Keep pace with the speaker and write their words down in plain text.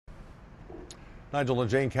Nigel and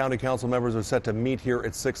Jane County Council members are set to meet here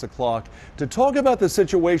at 6 o'clock to talk about the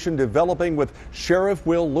situation developing with Sheriff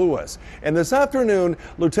Will Lewis. And this afternoon,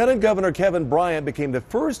 Lieutenant Governor Kevin Bryant became the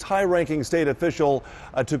first high-ranking state official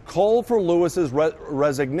to call for Lewis's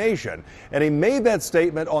resignation. And he made that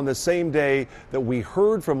statement on the same day that we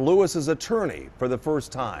heard from Lewis's attorney for the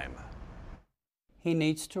first time. He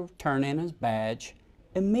needs to turn in his badge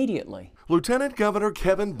immediately. Lieutenant Governor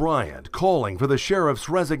Kevin Bryant calling for the sheriff's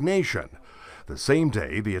resignation. The same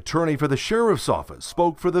day, the attorney for the sheriff's office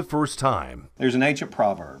spoke for the first time. There's an ancient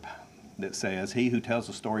proverb that says, "He who tells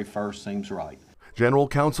the story first seems right." General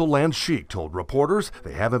Counsel Lance Sheik told reporters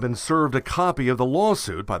they haven't been served a copy of the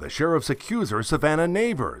lawsuit by the sheriff's accuser, Savannah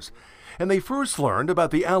Neighbors. And they first learned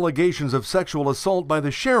about the allegations of sexual assault by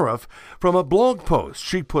the sheriff from a blog post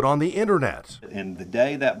she put on the internet. And the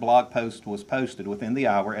day that blog post was posted, within the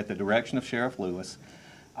hour, at the direction of Sheriff Lewis,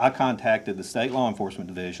 I contacted the State Law Enforcement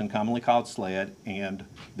Division, commonly called SLED, and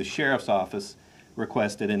the Sheriff's Office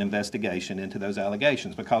requested an investigation into those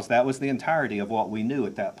allegations because that was the entirety of what we knew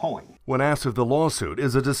at that point. When asked if the lawsuit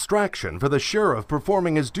is a distraction for the sheriff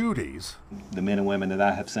performing his duties, the men and women that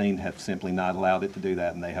I have seen have simply not allowed it to do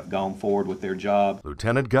that, and they have gone forward with their job.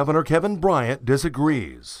 Lieutenant Governor Kevin Bryant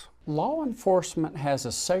disagrees. Law enforcement has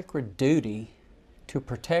a sacred duty to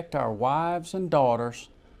protect our wives and daughters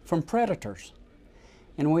from predators.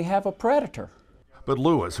 And we have a predator. But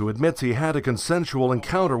Lewis, who admits he had a consensual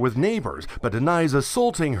encounter with Neighbors but denies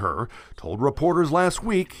assaulting her, told reporters last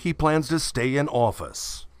week he plans to stay in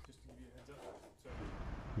office.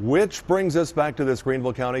 Which brings us back to this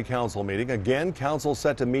Greenville County Council meeting. Again, council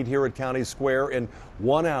set to meet here at County Square in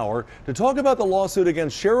 1 hour to talk about the lawsuit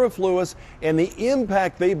against Sheriff Lewis and the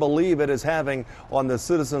impact they believe it is having on the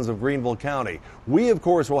citizens of Greenville County. We, of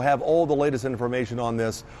course, will have all the latest information on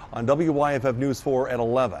this on WYFF News 4 at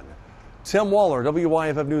 11. Tim Waller,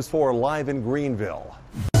 WYFF News 4, live in Greenville.